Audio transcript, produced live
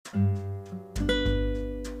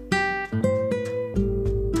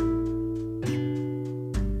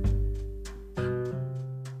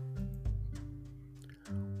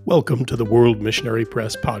Welcome to the World Missionary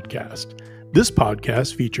Press podcast. This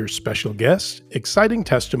podcast features special guests, exciting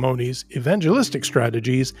testimonies, evangelistic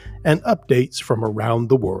strategies, and updates from around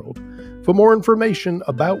the world. For more information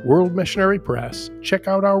about World Missionary Press, check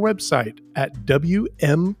out our website at wmpress.org.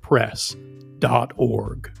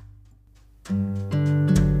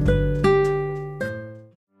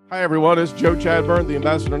 Hi, everyone. It's Joe Chadburn, the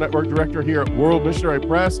Ambassador Network Director here at World Missionary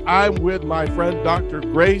Press. I'm with my friend, Dr.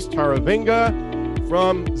 Grace Taravinga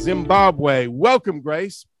from Zimbabwe. Welcome,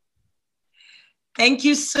 Grace. Thank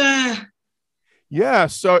you, sir. Yeah,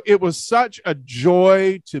 so it was such a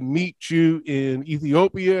joy to meet you in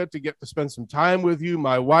Ethiopia, to get to spend some time with you.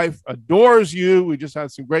 My wife adores you. We just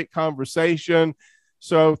had some great conversation.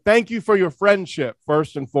 So thank you for your friendship,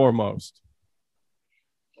 first and foremost.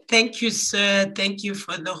 Thank you, sir. Thank you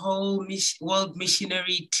for the whole World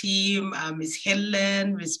Missionary team, Miss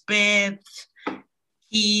Helen, Miss Beth,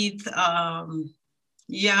 Keith,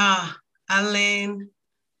 Alan.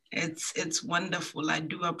 It's wonderful. I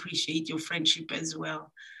do appreciate your friendship as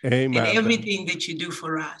well. Amen. And everything that you do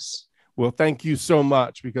for us. Well, thank you so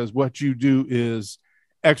much, because what you do is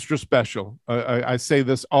extra special. I say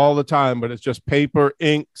this all the time, but it's just paper,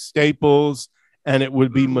 ink, staples, and it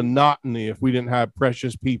would be monotony if we didn't have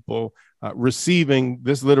precious people receiving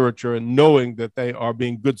this literature and knowing that they are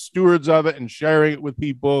being good stewards of it and sharing it with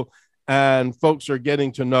people. And folks are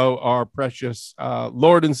getting to know our precious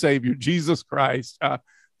Lord and Savior, Jesus Christ,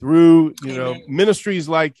 through ministries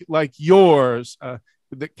like yours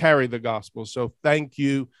that carry the gospel. So thank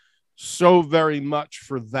you so very much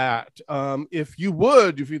for that. If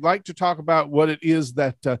you'd like to talk about what it is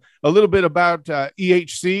that a little bit about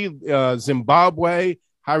EHC Zimbabwe,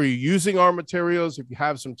 how are you using our materials? If you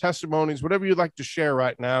have some testimonies, whatever you'd like to share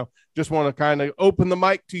right now, just want to kind of open the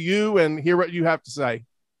mic to you and hear what you have to say.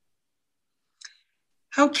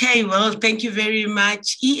 Okay, well, thank you very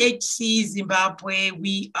much. EHC Zimbabwe,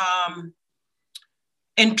 we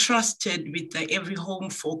entrusted with the Every Home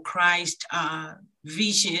for Christ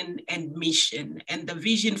vision and mission. And the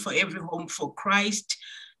vision for Every Home for Christ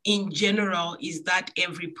in general is that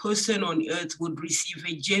every person on earth would receive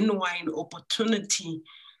a genuine opportunity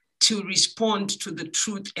to respond to the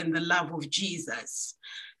truth and the love of Jesus.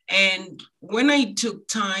 And when I took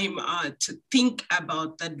time to think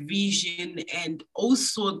about that vision and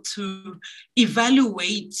also to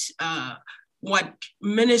evaluate what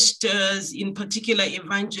ministers, in particular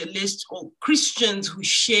evangelists or Christians who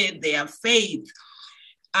share their faith,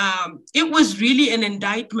 it was really an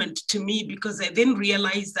indictment to me, because I then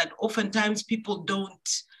realized that oftentimes people don't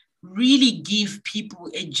really give people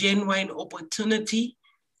a genuine opportunity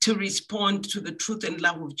to respond to the truth and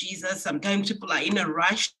love of Jesus. Sometimes people are in a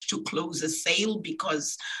rush to close a sale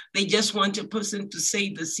because they just want a person to say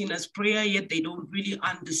the sinner's prayer, yet they don't really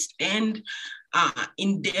understand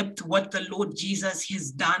in depth what the Lord Jesus has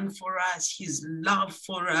done for us, his love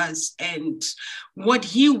for us, and what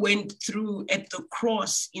he went through at the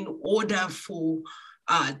cross in order for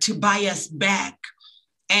to buy us back.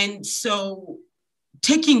 And so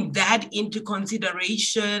taking that into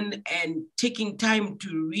consideration and taking time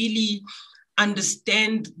to really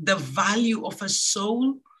understand the value of a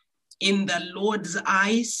soul in the Lord's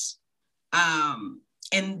eyes,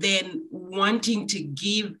 and then wanting to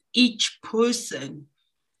give each person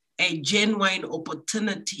a genuine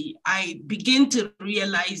opportunity, I begin to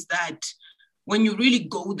realize that when you really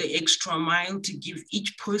go the extra mile to give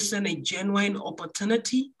each person a genuine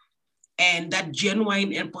opportunity, and that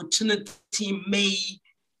genuine opportunity may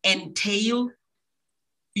entail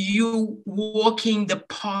you walking the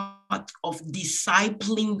path of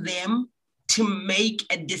discipling them to make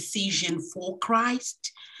a decision for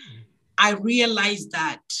Christ, I realize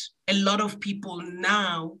that a lot of people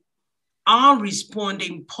now are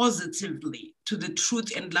responding positively to the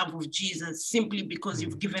truth and love of Jesus simply because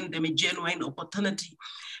you've given them a genuine opportunity.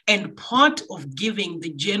 And part of giving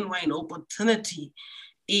the genuine opportunity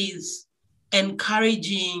is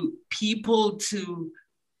encouraging people to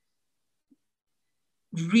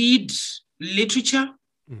read literature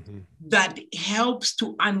that helps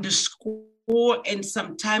to underscore and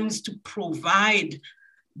sometimes to provide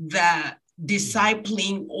the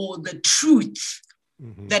discipling or the truth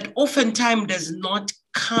that oftentimes does not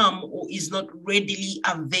come or is not readily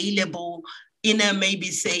available in a maybe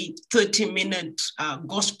say 30-minute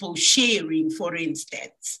gospel sharing, for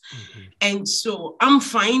instance. And so I'm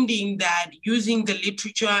finding that using the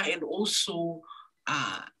literature and also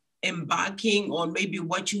embarking on maybe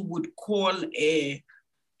what you would call a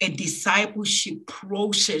discipleship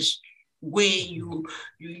process where you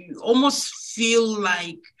almost feel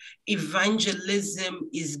like evangelism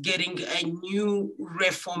is getting a new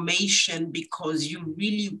reformation because you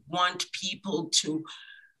really want people to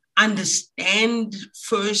understand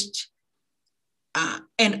first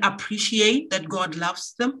and appreciate that God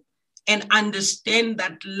loves them, and understand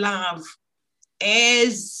that love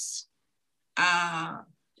as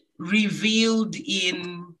revealed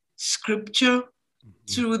in scripture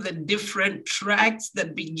through the different tracts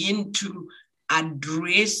that begin to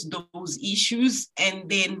address those issues, and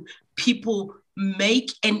then people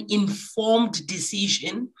make an informed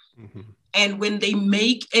decision. And when they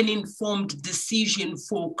make an informed decision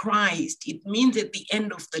for Christ, it means at the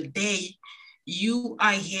end of the day, you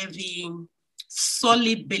are having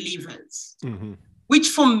solid believers, which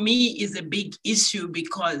for me is a big issue,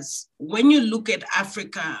 because when you look at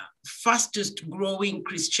Africa, fastest growing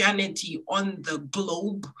Christianity on the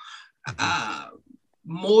globe,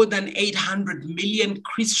 more than 800 million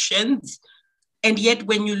Christians. And yet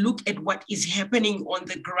when you look at what is happening on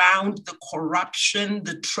the ground, the corruption,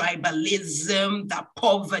 the tribalism, the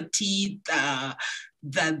poverty, the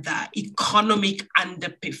economic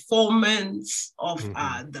underperformance of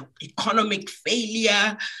the economic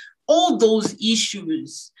failure, all those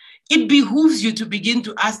issues, it behooves you to begin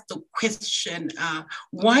to ask the question,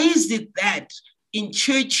 why is it that in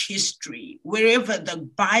church history, wherever the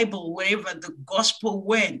Bible, wherever the gospel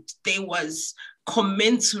went, there was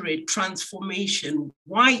commensurate transformation?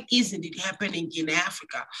 Why isn't it happening in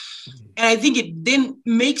Africa? And I think it then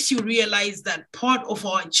makes you realize that part of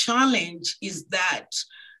our challenge is that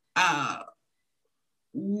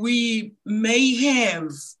we may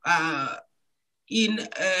have in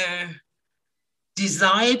a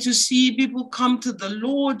desire to see people come to the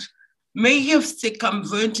Lord, may have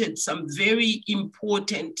circumvented some very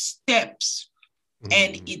important steps,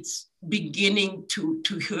 and it's beginning to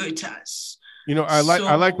hurt us. You know, I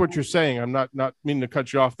like what you're saying. I'm not meaning to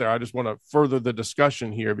cut you off there. I just want to further the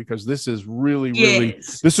discussion here, because this is really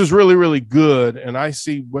good. And I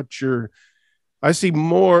see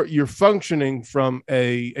more you're functioning from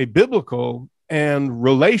a biblical and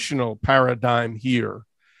relational paradigm here.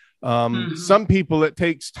 Some people, it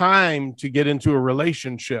takes time to get into a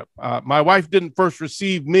relationship. My wife didn't first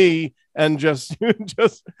receive me and just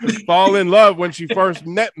fall in love when she first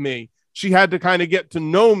met me. She had to kind of get to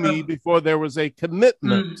know me before there was a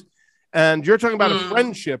commitment. And you're talking about a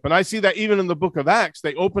friendship. And I see that even in the book of Acts,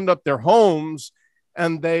 they opened up their homes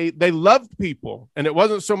and they loved people. And it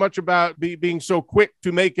wasn't so much about being so quick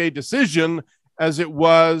to make a decision as it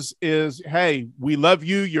is, hey, we love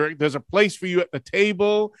you. There's a place for you at the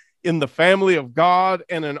table in the family of God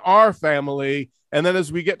and in our family. And then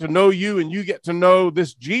as we get to know you and you get to know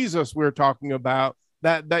this Jesus we're talking about,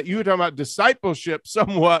 that you were talking about discipleship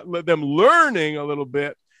somewhat, let them learning a little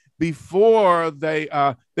bit before they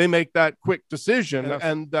make that quick decision.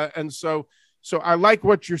 And so I like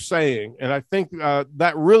what you're saying. And I think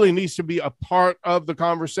that really needs to be a part of the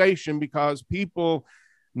conversation, because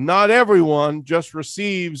not everyone just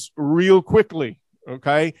receives real quickly.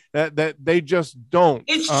 Okay. That they just don't.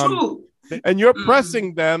 It's true. And you're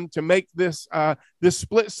pressing them to make this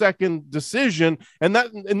split-second decision, and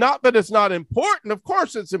not that it's not important. Of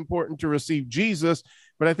course, it's important to receive Jesus,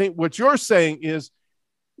 but I think what you're saying is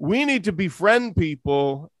we need to befriend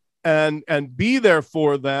people and be there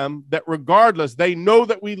for them. That regardless, they know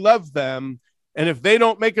that we love them, and if they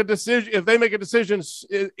make a decision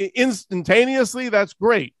instantaneously, that's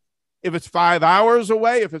great. If it's 5 hours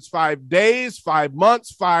away, if it's 5 days, 5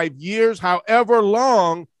 months, 5 years, however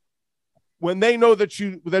long. When they know that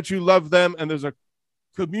you love them and there's a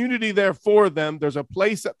community there for them, there's a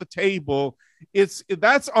place at the table.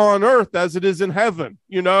 That's on earth as it is in heaven.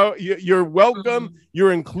 You know, you're welcome,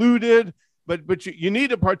 you're included, but you need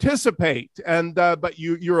to participate, and but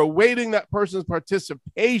you're awaiting that person's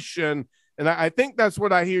participation. And I think that's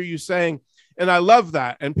what I hear you saying, and I love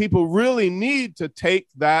that. And people really need to take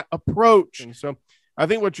that approach. And so I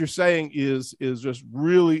think what you're saying is just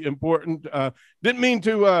really important. Didn't mean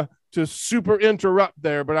to super interrupt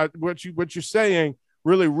there, but what you're saying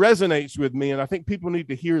really resonates with me, and I think people need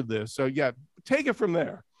to hear this. So yeah, take it from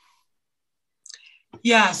there.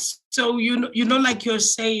 Yes. So you know, like you're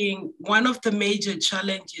saying, one of the major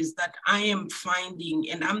challenges that I am finding,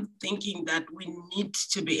 and I'm thinking that we need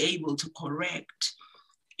to be able to correct,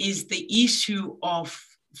 is the issue of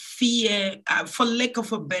fear, for lack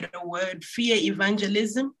of a better word, fear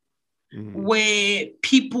evangelism. Where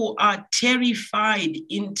people are terrified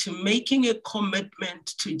into making a commitment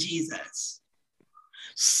to Jesus.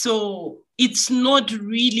 So it's not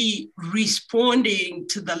really responding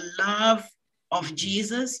to the love of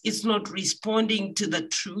Jesus. It's not responding to the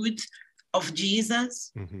truth of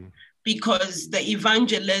Jesus. Because the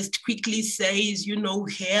evangelist quickly says,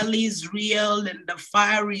 hell is real and the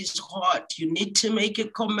fire is hot. You need to make a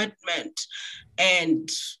commitment and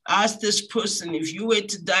ask this person, if you were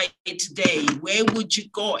to die today, where would you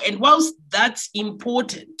go? And whilst that's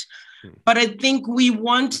important, but I think we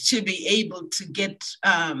want to be able to get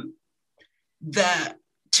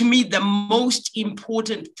to me, the most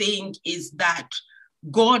important thing is that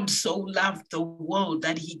God so loved the world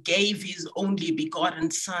that he gave his only begotten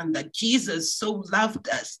son, that Jesus so loved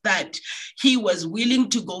us that he was willing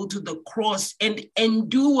to go to the cross and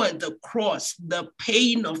endure the cross, the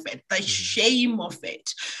pain of it, the shame of it,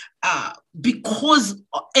 because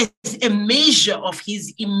as a measure of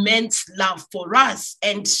his immense love for us.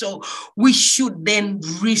 And so we should then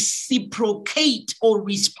reciprocate or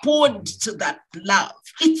respond to that love.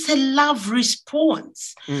 It's a love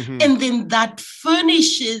response. And then that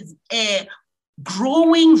furnishes a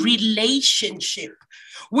growing relationship,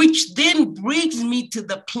 which then brings me to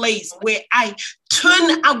the place where I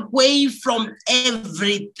turn away from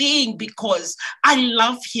everything because I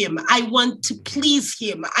love him. I want to please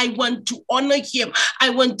him. I want to honor him. I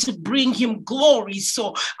want to bring him glory.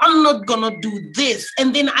 So I'm not going to do this.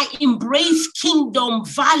 And then I embrace kingdom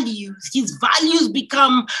values. His values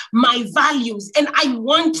become my values. And I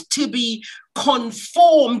want to be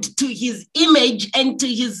conformed to his image and to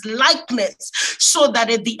his likeness, so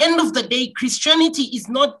that at the end of the day, Christianity is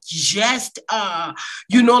not just,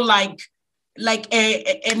 like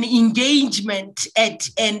an engagement at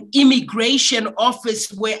an immigration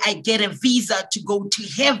office where I get a visa to go to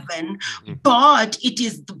heaven, but it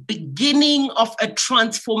is the beginning of a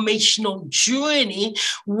transformational journey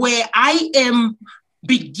where I am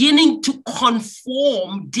beginning to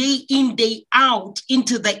conform day in, day out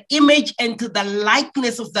into the image and to the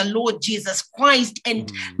likeness of the Lord Jesus Christ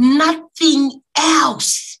and nothing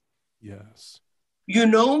else. Yes.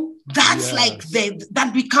 That's like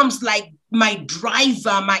that becomes like my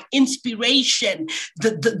driver, my inspiration,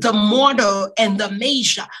 the model and the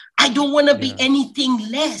measure. I don't want to be anything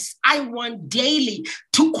less. I want daily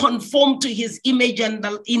to conform to his image and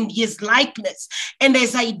in his likeness. And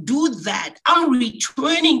as I do that, I'm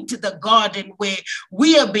returning to the garden where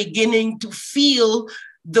we are beginning to fill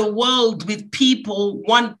the world with people,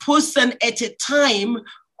 one person at a time,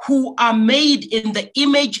 who are made in the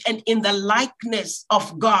image and in the likeness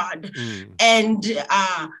of God. And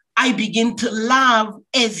I begin to love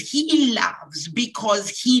as he loves, because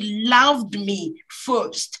he loved me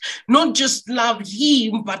first. Not just love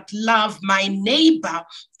him, but love my neighbor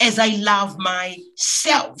as I love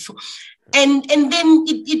myself. And then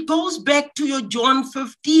it goes back to your John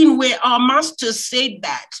 15, where our master said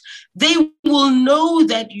that they will know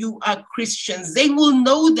that you are Christians. They will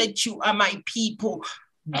know that you are my people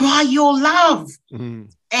by your love.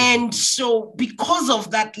 And so because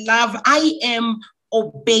of that love, I am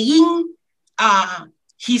obeying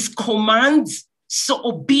his commands. So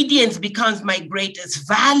obedience becomes my greatest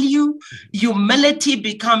value. Humility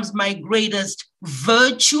becomes my greatest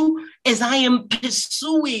virtue as I am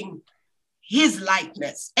pursuing his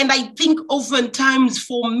likeness. And I think oftentimes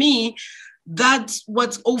for me, that's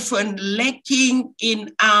what's often lacking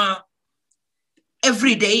in our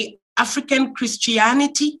everyday African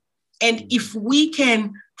Christianity. And if we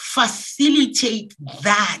can facilitate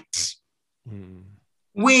that,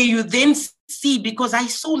 where you then see, because I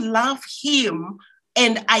so love him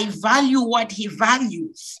and I value what he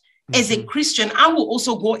values. As a Christian, I will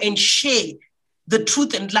also go and share the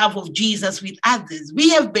truth and love of Jesus with others. We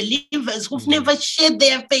have believers who've never shared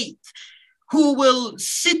their faith, who will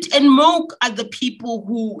sit and mock at the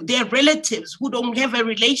people their relatives who don't have a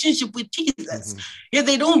relationship with Jesus. Yeah,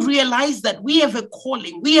 they don't realize that we have a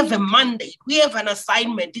calling, we have a mandate, we have an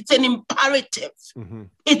assignment. It's an imperative.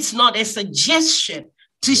 It's not a suggestion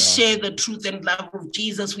to share the truth and love of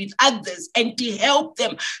Jesus with others and to help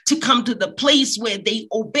them to come to the place where they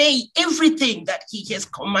obey everything that he has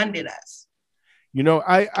commanded us.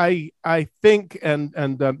 I think,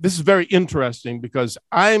 and this is very interesting, because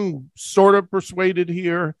I'm sort of persuaded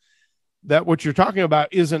here that what you're talking about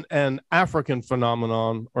isn't an African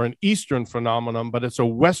phenomenon or an Eastern phenomenon, but it's a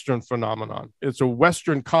Western phenomenon. It's a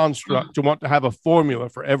Western construct to want to have a formula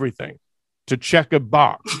for everything, to check a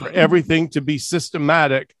box, for everything to be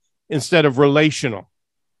systematic instead of relational,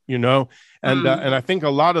 And I think a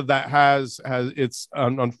lot of that has it's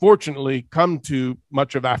unfortunately come to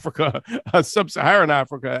much of Africa, sub-Saharan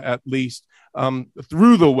Africa at least,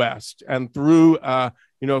 through the West and through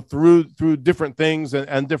different things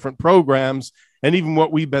and different programs, and even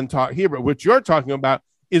what we've been taught here. But what you're talking about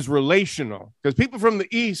is relational, because people from the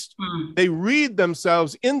East, they read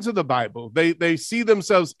themselves into the Bible. They see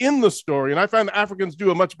themselves in the story. And I find the Africans do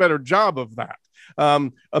a much better job of that.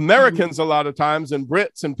 Americans, a lot of times, and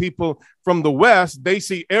Brits and people from the West, they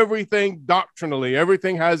see everything doctrinally.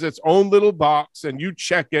 Everything has its own little box, and you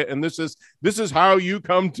check it, and this is how you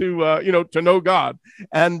come to to know God.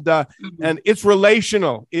 And it's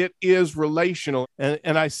relational. It is relational,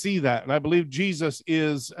 and I see that, and I believe Jesus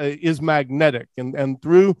is magnetic, and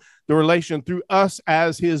through the relation, through us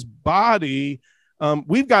as His body.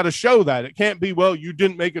 We've got to show that. It can't be, well, you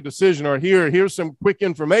didn't make a decision, or here's some quick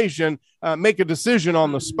information, make a decision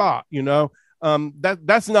on the spot,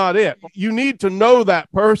 that's not it. You need to know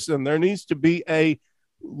that person. There needs to be a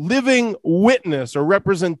living witness or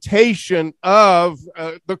representation of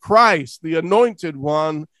the Christ, the anointed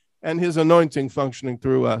one, and His anointing functioning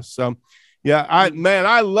through us. So yeah, I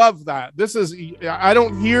love that. I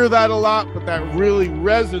don't hear that a lot, but that really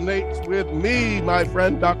resonates with me, my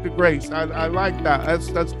friend, Dr. Grace. I like that.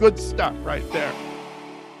 That's good stuff right there.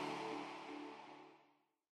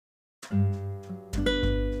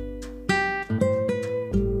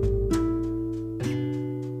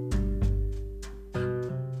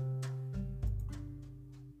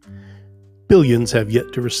 Billions have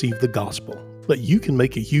yet to receive the gospel, but you can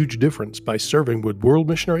make a huge difference by serving with World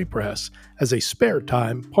Missionary Press as a spare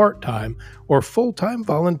time, part-time, or full-time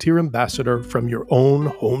volunteer ambassador from your own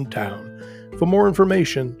hometown. For more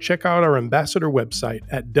information, check out our ambassador website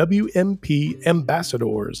at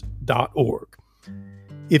wmpambassadors.org.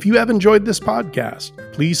 If you have enjoyed this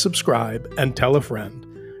podcast, please subscribe and tell a friend.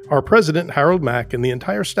 Our president, Harold Mack, and the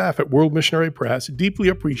entire staff at World Missionary Press deeply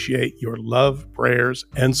appreciate your love, prayers,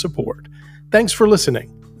 and support. Thanks for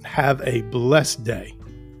listening. Have a blessed day.